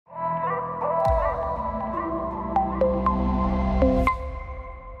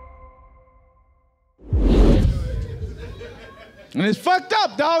And it's fucked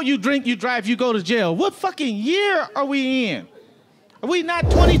up, dog. You drink, you drive, you go to jail. What fucking year are we in? Are we not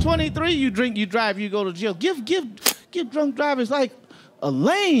 2023? You drink, you drive, you go to jail. Give drunk drivers like a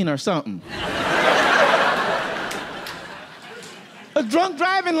lane or something. A drunk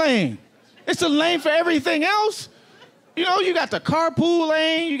driving lane. It's a lane for everything else. You know, you got the carpool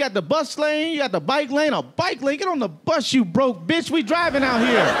lane, you got the bus lane, you got the bike lane. A bike lane, get on the bus, you broke bitch. We driving out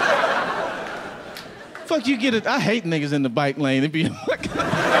here. Fuck you get it. I hate niggas in the bike lane. They be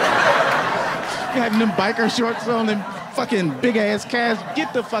having them biker shorts on, them fucking big ass calves.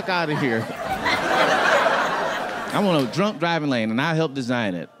 Get the fuck out of here. I want a drunk driving lane, and I help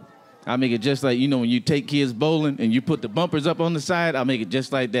design it. I'll make it just like, you know, when you take kids bowling and you put the bumpers up on the side, I'll make it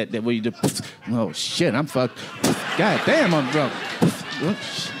just like that. That way you just, oh shit, I'm fucked. God damn, I'm drunk.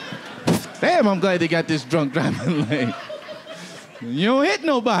 Damn, I'm glad they got this drunk driving lane. You don't hit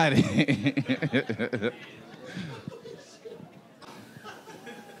nobody.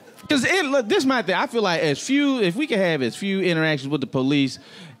 Because this is my thing. I feel like if we could have as few interactions with the police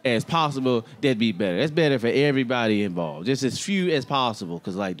as possible, that'd be better. That's better for everybody involved. Just as few as possible.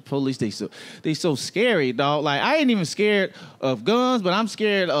 Because like the police, they so scary, dog. Like I ain't even scared of guns, but I'm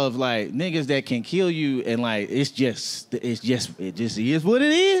scared of like niggas that can kill you, and like it just is what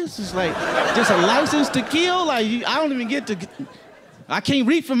it is. It's like just a license to kill. Like I don't even get to. I can't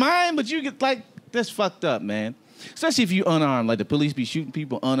reach for mine, but you get like that's fucked up, man. Especially if you unarmed. Like the police be shooting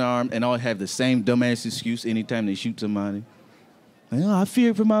people unarmed and always have the same dumbass excuse anytime they shoot somebody. Like, oh, I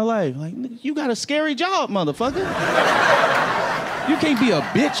feared for my life. Like, you got a scary job, motherfucker. You can't be a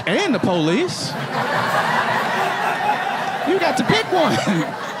bitch and the police. You got to pick one.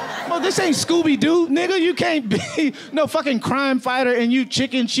 Well, this ain't Scooby-Doo, nigga. You can't be no fucking crime fighter and you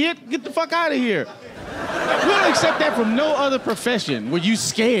chicken shit. Get the fuck out of here. We don't accept that from no other profession where you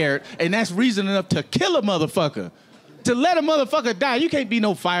scared and that's reason enough to kill a motherfucker. To let a motherfucker die. You can't be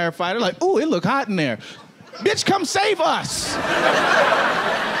no firefighter. Like, ooh, it look hot in there. Bitch, come save us.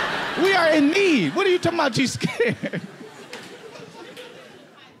 We are in need. What are you talking about, you scared?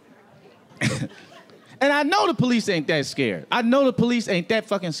 And I know the police ain't that scared. I know the police ain't that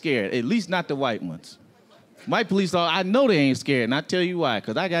fucking scared, at least not the white ones. White police, I know they ain't scared, and I tell you why,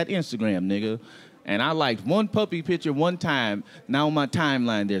 because I got Instagram, nigga. And I liked one puppy picture one time. Now on my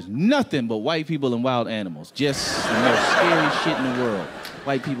timeline, there's nothing but white people and wild animals. Just the most scary shit in the world.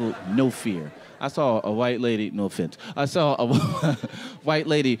 White people, no fear. I saw a white lady, no offense, I saw a white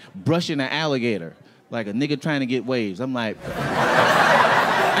lady brushing an alligator, like a nigga trying to get waves. I'm like,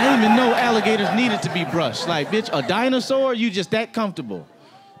 I didn't even know alligators needed to be brushed. Like, bitch, a dinosaur, you just that comfortable.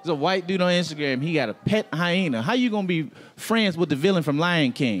 There's a white dude on Instagram, he got a pet hyena. How you gonna be friends with the villain from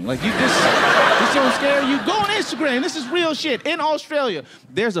Lion King? Like, this don't scare you? Go on Instagram, this is real shit. In Australia,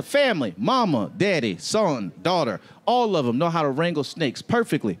 there's a family, mama, daddy, son, daughter, all of them know how to wrangle snakes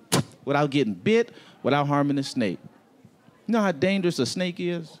perfectly without getting bit, without harming the snake. You know how dangerous a snake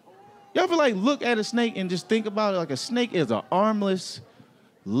is? You ever like look at a snake and just think about it like a snake is an armless,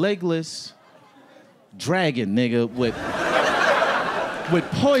 legless dragon, nigga, with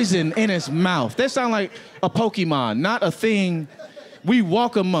poison in its mouth. That sound like a Pokemon, not a thing we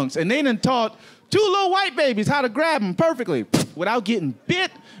walk amongst. And they done taught 2 little white babies how to grab them perfectly without getting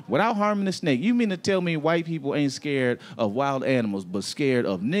bit, without harming the snake. You mean to tell me white people ain't scared of wild animals, but scared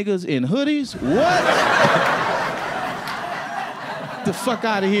of niggas in hoodies? What? Get the fuck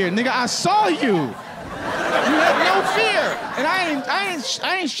out of here, nigga. I saw you. You have no fear. And I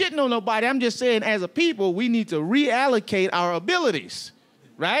ain't shitting on nobody. I'm just saying, as a people, we need to reallocate our abilities,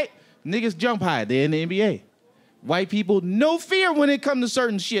 right? Niggas jump high. They're in the NBA. White people, no fear when it comes to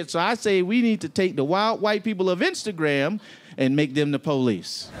certain shit. So I say we need to take the wild white people of Instagram and make them the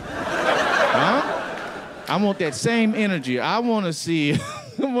police. Huh? I want that same energy. I want to see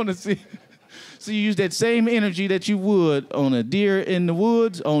you use that same energy that you would on a deer in the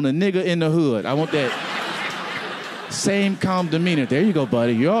woods, on a nigga in the hood. I want that same calm demeanor. There you go,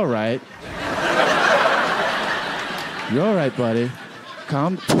 buddy. You're all right. You're all right, buddy.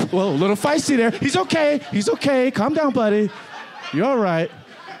 Calm. Whoa, a little feisty there. He's okay. He's okay. Calm down, buddy. You're all right.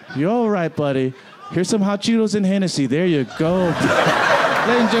 You're all right, buddy. Here's some hot Cheetos and Hennessy. There you go. Ladies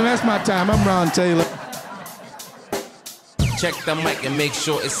and gentlemen, that's my time. I'm Ron Taylor. Check the mic and make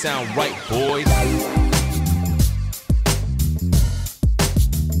sure it sound right, boys.